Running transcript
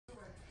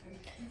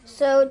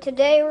So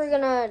today we're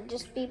gonna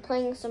just be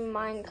playing some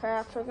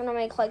Minecraft. We're gonna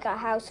make like a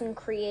house in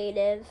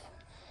creative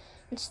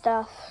and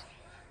stuff.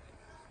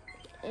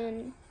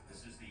 And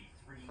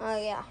oh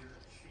yeah.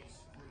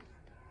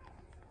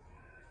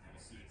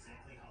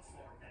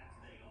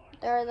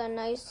 There are the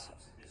nice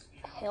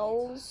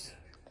hills.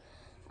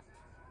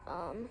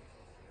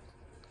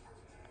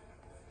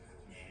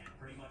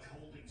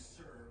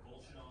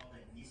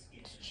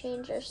 Let's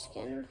change our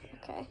skin.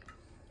 Okay.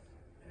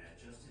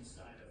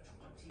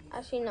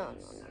 Actually, no.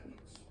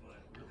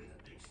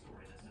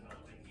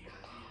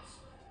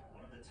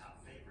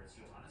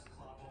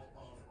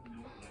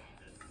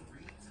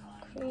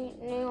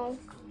 Create new.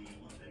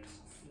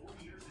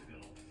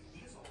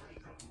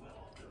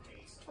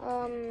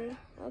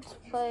 Let's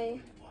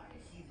play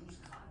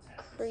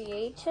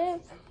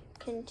creative.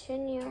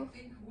 Continue.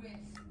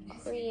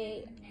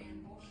 Create.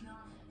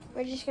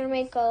 We're just gonna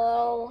make a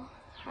little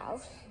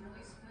house.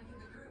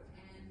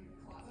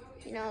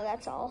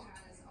 That's all.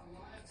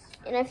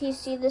 And if you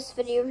see this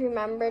video,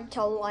 remember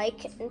to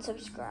like and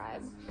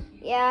subscribe.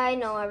 Yeah, I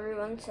know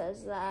everyone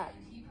says that.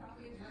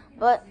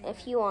 But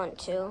if you want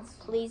to,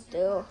 please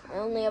do. I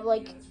only have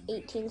like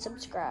 18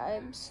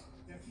 subscribes.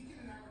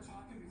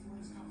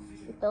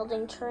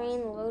 Building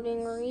terrain,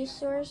 loading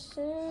resources.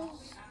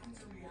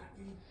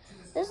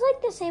 This is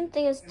like the same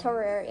thing as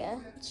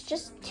Terraria. It's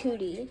just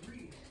 2D.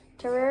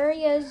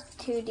 Terraria is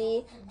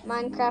 2D.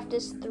 Minecraft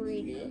is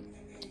 3D.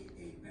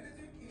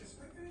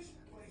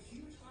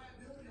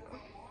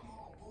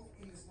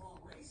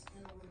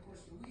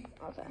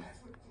 Okay.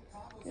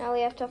 Now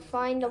we have to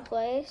find a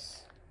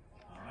place.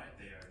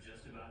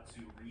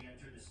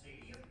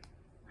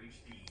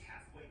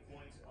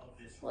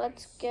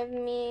 Let's give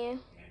me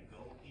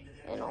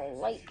an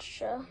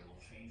Elytra.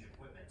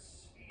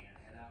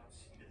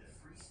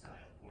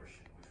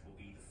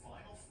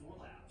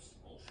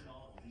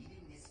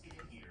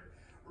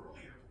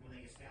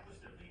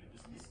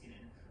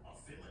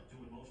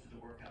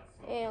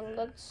 And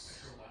let's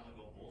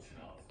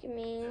give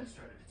me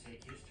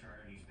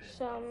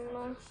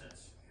some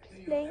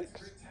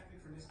planks.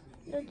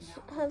 Let's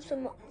have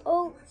some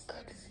oak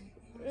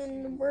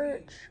and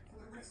birch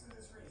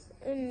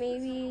and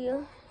maybe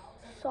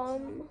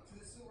some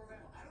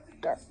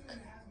dark.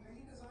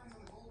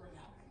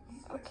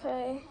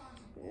 Okay,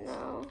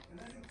 now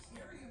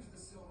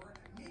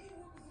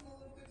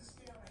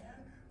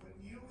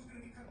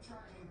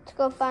let's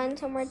go find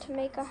somewhere to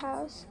make a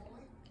house.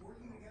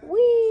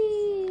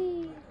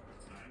 Whee!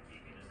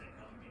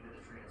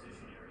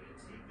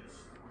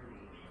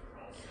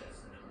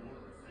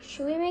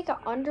 Should we make an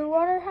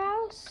underwater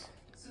house?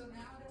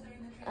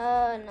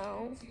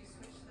 No.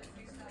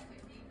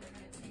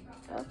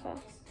 Okay.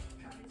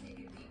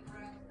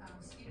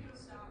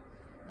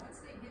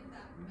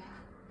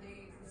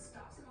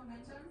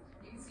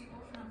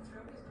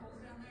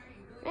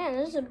 Man,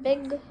 this is a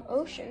big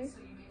ocean.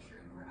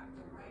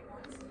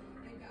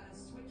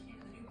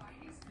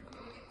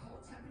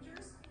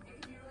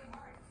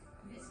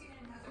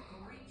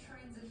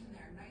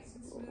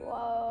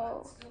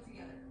 Whoa.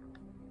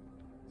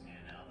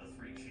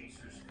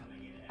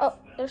 Oh,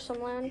 there's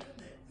some land.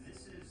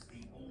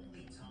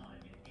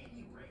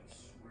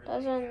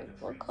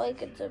 Doesn't look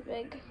like it's a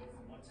big...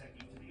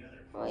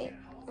 Wait,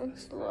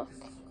 let's look.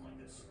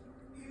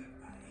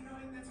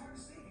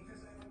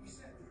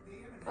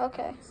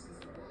 Okay.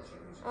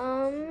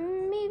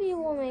 Maybe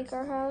we'll make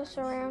our house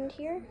around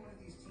here.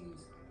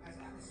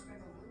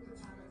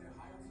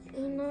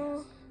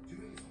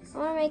 I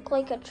want to make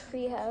like a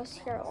tree house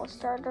here. We'll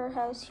start our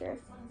house here.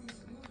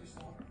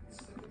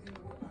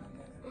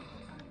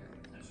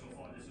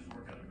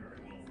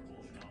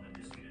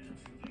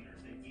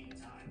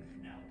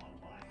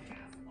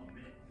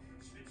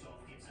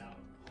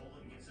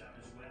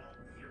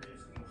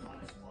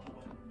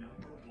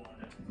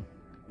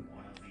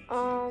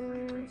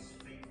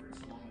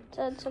 Let's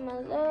add some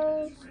of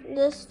those.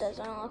 This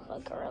doesn't look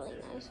like a really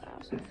nice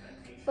house.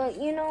 But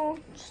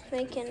just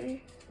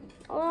making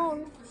a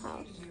little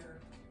house.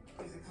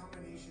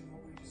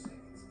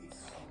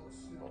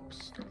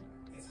 Oops.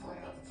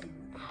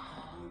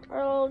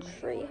 Our little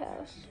tree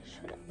house,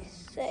 should I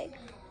say.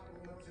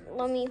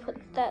 Let me put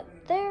that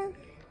there.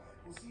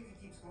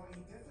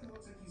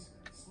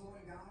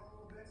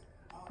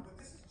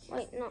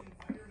 Wait, no.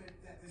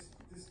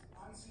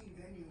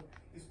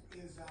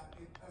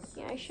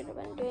 Yeah, I should have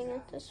been doing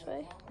it this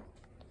way.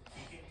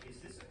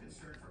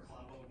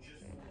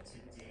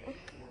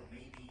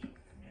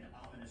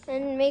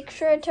 And make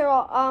sure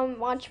to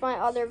watch my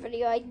other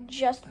video I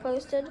just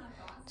posted.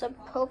 It's a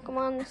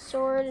Pokemon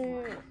Sword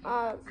and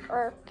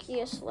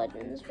Arceus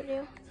Legends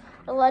video.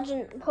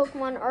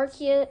 Pokemon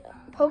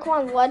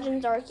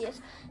Legends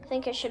Arceus. I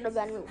think it should have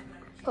been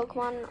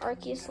Pokemon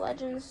Arceus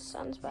Legends.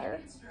 Sounds better.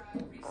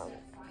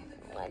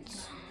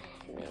 Let's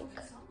make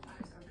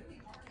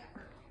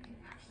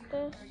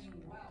this,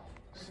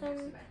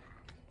 some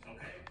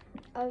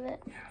of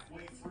it.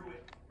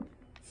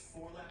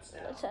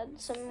 Let's add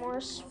some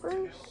more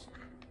spruce.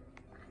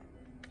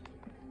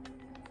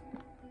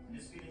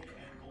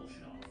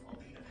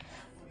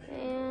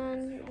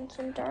 And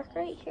some dark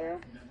right here.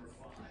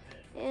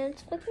 And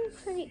it's looking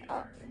pretty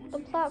up. The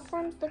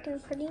platform's looking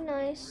pretty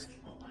nice.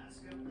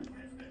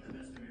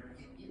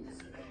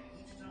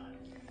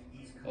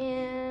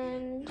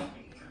 And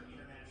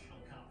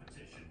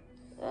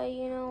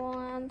you know,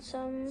 we'll add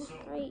some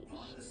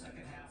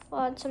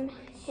we'll add some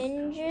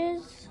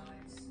hinges,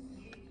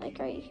 like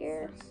right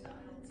here.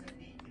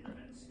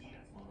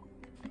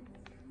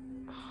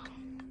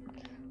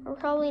 We're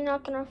probably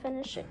not gonna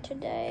finish it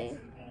today.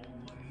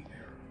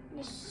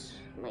 This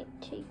might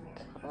take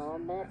a little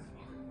bit.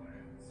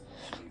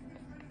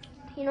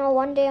 You know,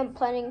 one day I'm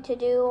planning to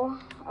do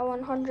a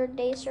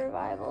 100-day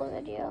survival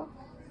video.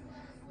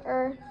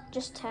 Or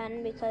just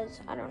 10, because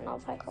I don't know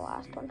if I can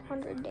last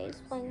 100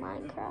 days playing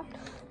Minecraft.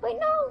 Wait,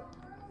 no!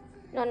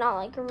 No, not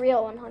like a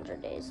real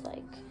 100 days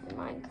like in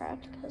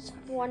Minecraft, because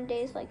one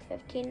day is like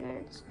 15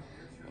 minutes.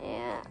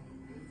 And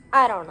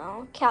I don't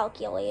know.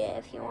 Calculate it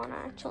if you want to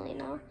actually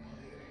know.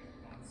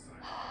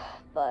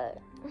 But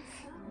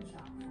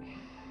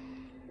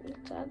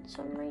let's add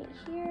some right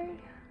here.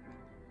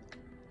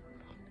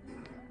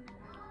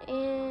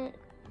 And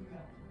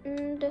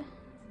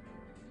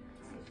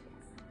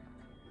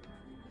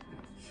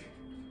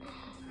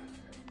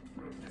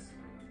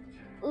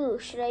ooh,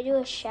 should I do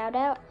a shout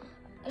out?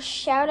 A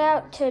shout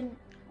out to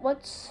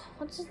what's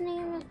his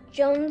name?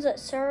 Jones at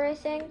Sir, I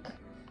think.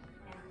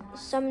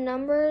 Some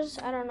numbers,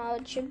 I don't know.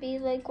 It should be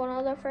like one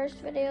of the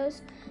first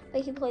videos.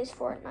 But he plays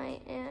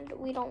Fortnite, and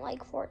we don't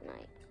like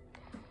Fortnite.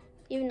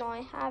 Even though I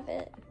have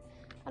it,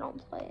 I don't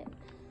play it.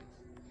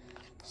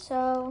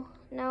 So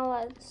now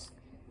let's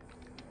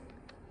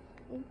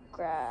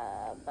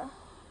grab.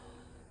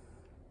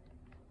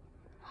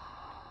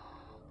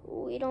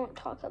 We don't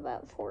talk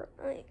about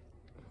Fortnite.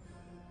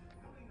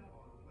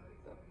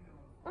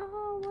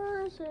 Oh,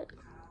 where is it?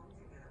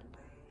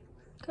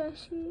 Can I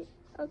see?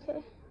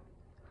 Okay.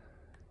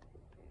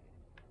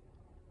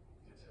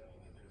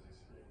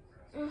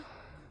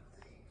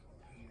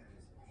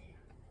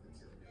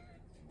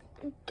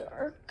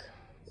 Dark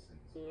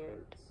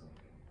and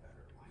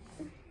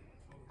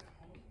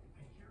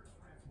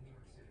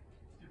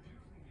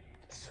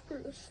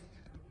spruce.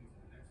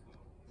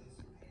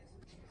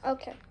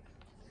 Okay.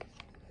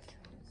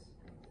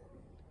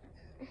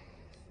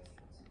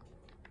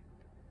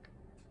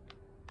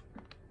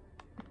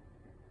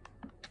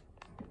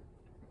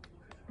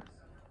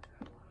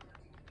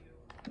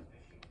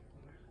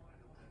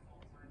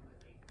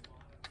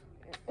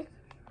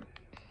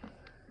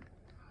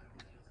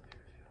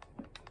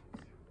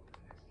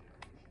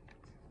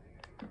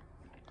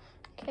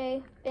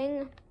 Okay,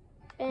 bing,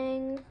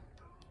 bang,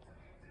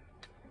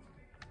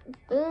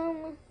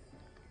 boom,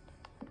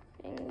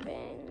 bing,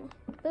 bang,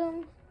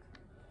 boom.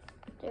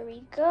 There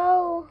we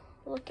go.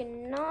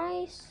 Looking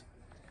nice.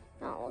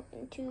 Not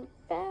looking too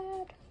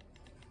bad.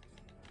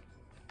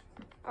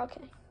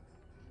 Okay.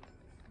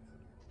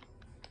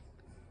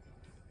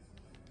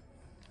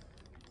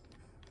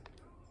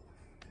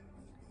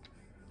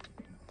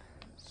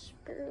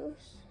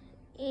 Spruce.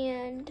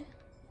 And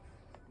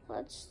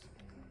let's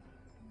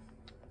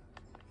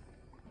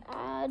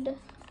add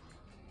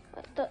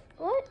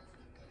what?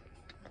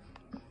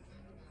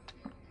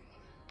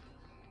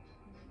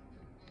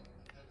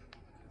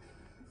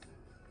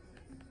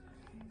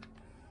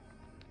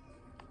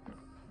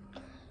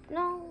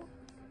 No.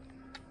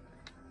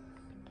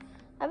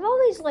 I've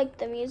always liked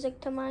the music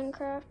to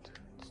Minecraft.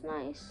 It's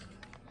nice.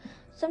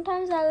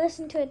 Sometimes I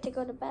listen to it to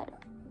go to bed.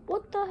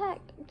 What the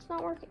heck? It's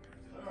not working.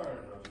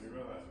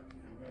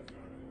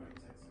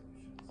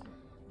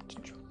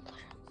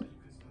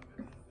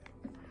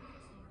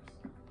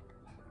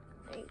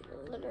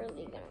 You're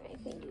literally gonna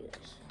make me do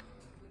this.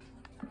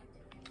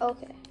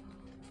 Okay.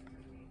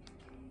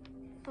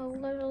 I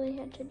literally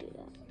had to do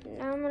that.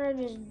 Now I'm gonna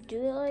just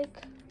do it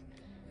like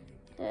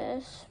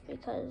this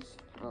because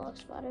it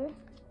looks better.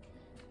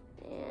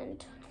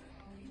 And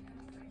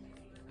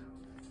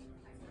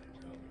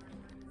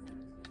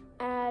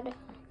add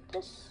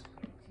this.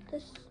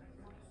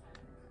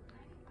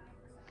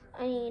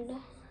 I need,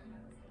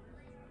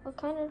 what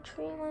kind of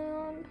tree am I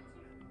on?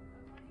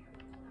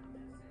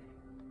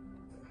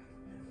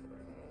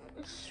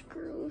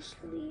 Spruce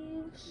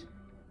leaves.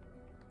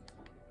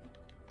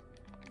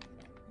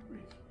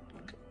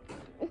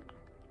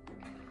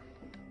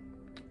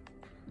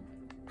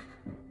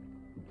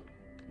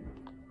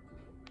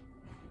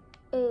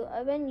 Oh,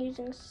 I've been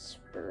using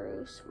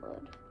spruce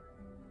wood.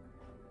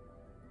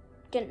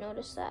 Didn't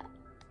notice that.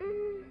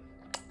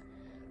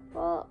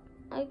 Well,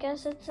 I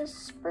guess it's a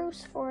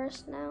spruce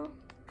forest now.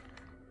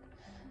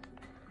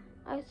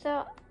 I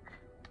thought,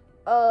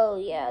 oh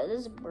yeah,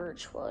 this is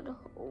birch wood.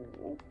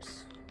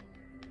 Oops.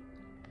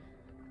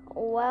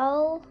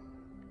 Well,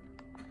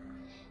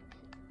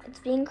 it's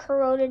being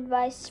corroded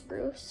by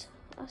spruce,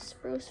 a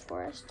spruce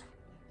forest,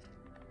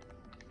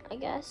 I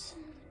guess.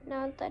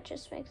 Now that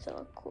just makes it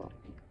look cool.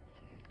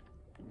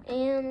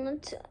 And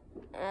let's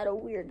add a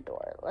weird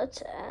door.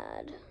 Let's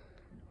add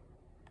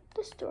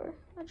this door,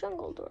 a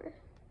jungle door.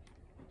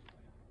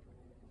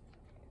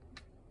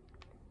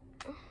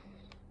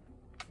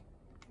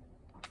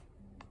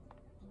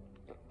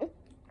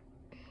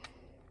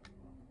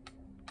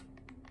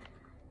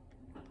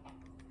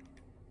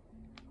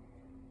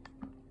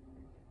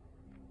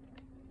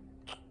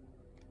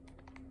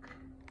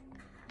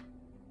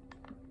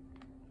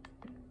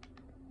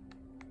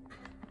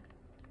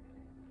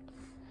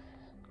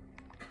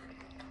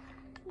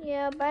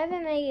 Yeah, but I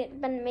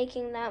haven't been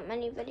making that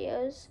many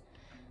videos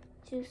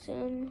too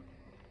soon.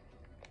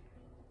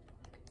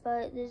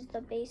 But this is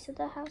the base of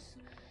the house.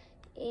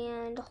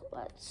 And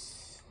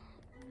let's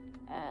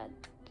add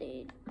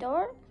the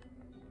door.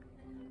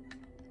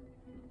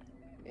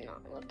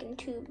 Not looking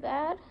too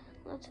bad.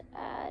 Let's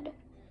add,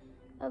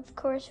 of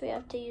course we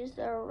have to use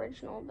the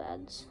original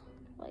beds.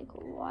 Like,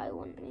 why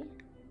wouldn't we?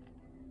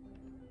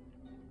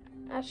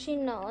 Actually,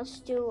 no, let's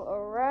do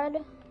a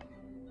red.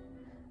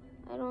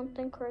 I don't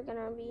think we're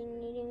gonna be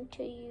needing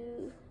to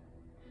use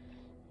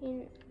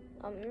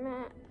a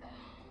map.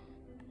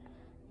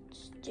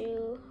 Let's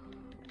do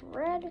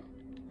red,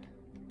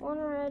 one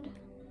red,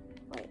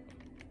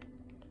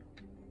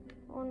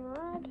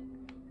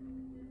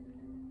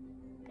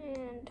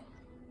 and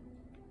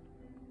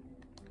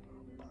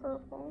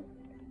purple.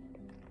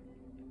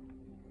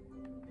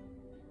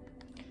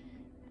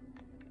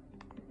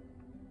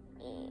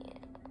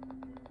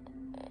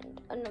 And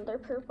another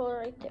purple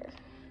right there.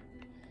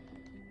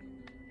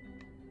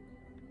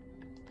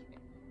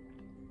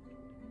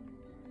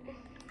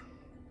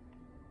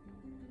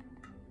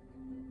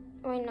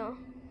 Wait, no.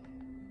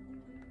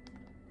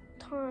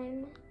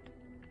 Time.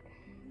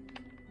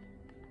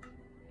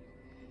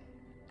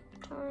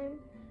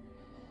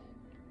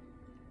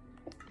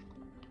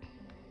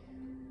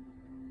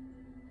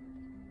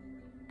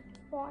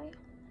 Why?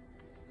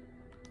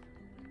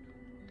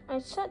 I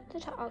set the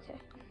time. Okay.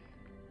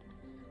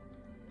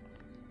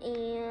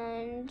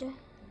 And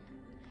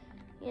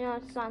you know,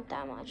 it's not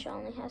that much. It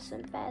only has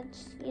some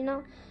beds. You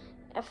know,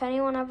 if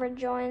anyone ever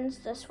joins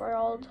this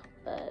world,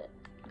 but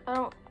I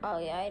don't. Oh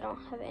yeah, I don't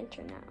have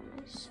internet on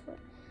my Switch.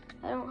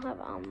 I don't have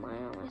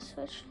online on my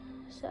Switch.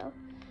 So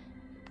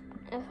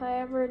if I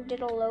ever did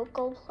a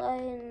local play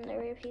and there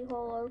were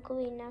people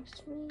locally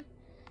next to me,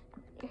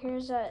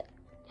 here's a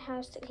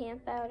house to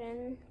camp out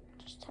in.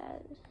 Just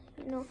has,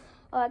 you know,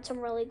 I'll add some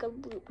really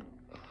good loot.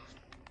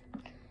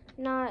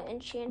 Not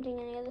enchanting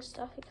any of the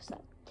stuff because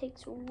that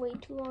takes way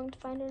too long to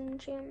find an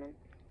enchantment.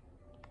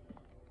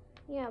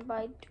 Yeah, but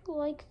I do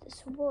like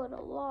this wood a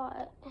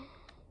lot.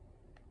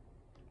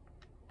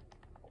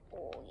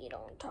 Oh, you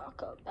don't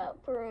talk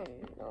about Bruno.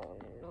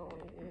 No.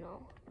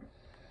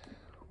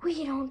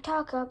 We don't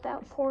talk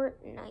about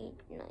Fortnite.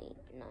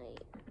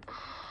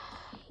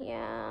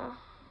 Yeah.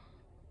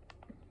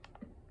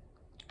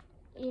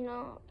 You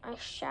know, I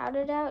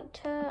shouted out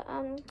to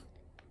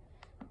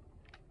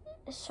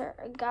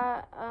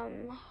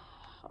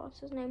what's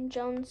his name,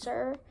 Jones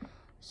Sir.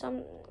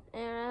 And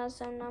as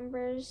some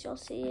numbers, you'll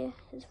see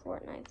his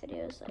Fortnite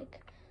videos,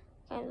 like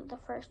kind of the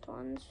first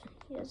ones.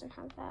 He doesn't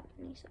have that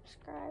many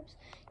subscribes.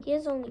 He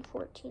has only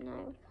 14. I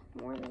have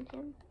more than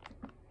him.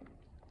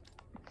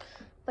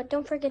 But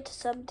don't forget to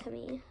sub to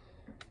me,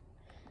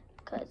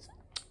 because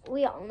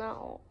we all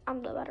know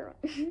I'm the better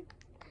one.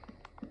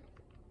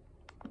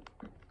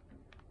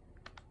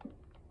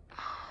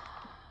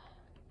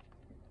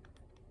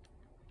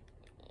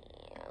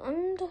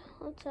 And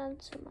let's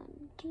add some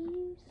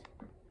IDs.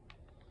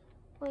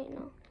 Wait,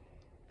 no.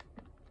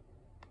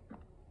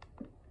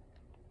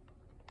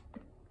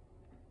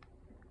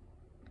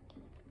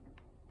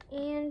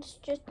 And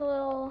just a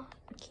little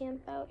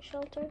camp out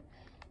shelter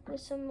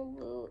with some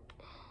loot.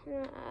 I'm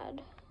gonna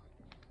add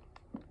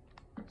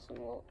some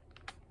loot.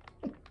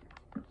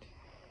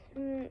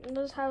 This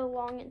is how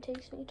long it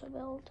takes me to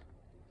build.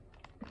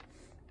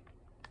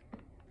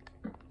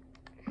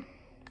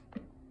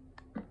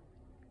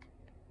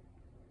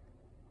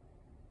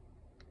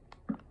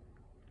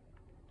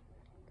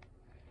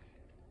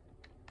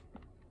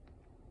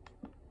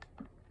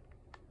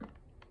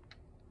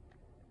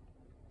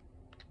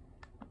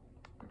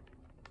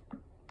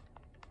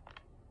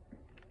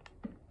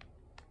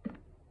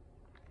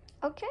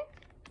 Okay,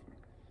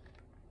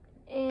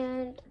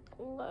 and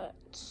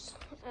let's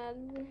add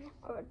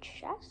our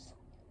chest.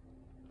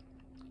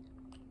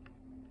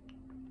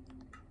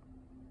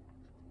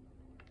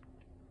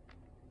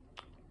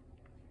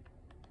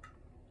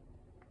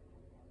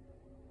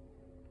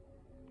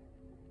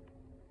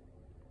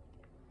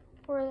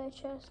 Where the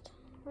chest?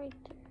 Right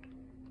there.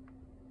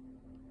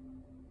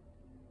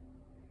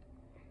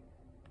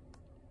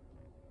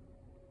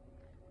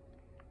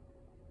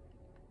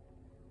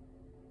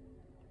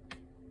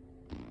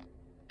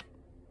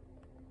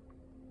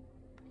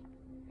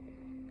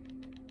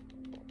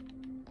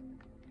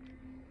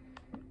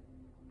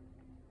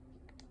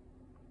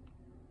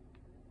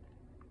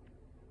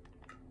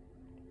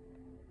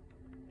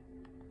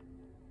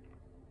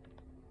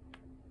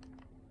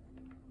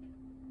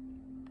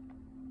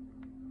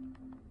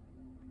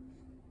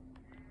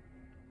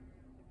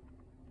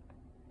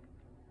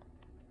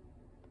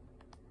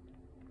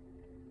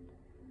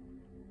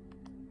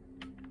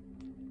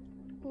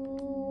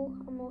 Ooh,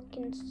 I'm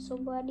looking so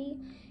bloody.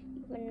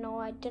 Even though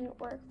I didn't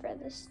work for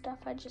this stuff,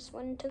 I just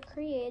went into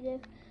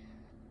creative.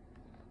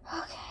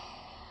 Okay,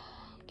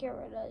 get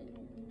rid of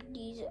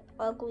these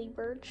ugly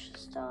birch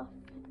stuff,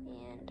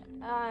 and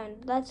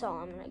that's all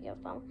I'm gonna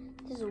give them.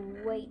 This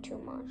is way too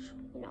much,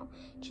 you know,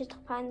 just to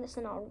find this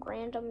in a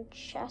random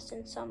chest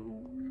in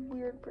some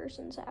weird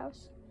person's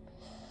house.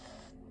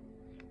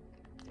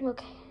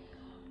 Okay.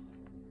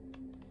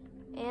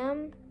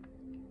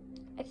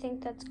 I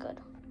think that's good.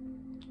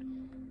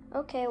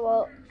 Okay,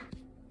 well,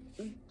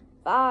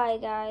 bye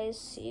guys.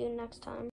 See you next time.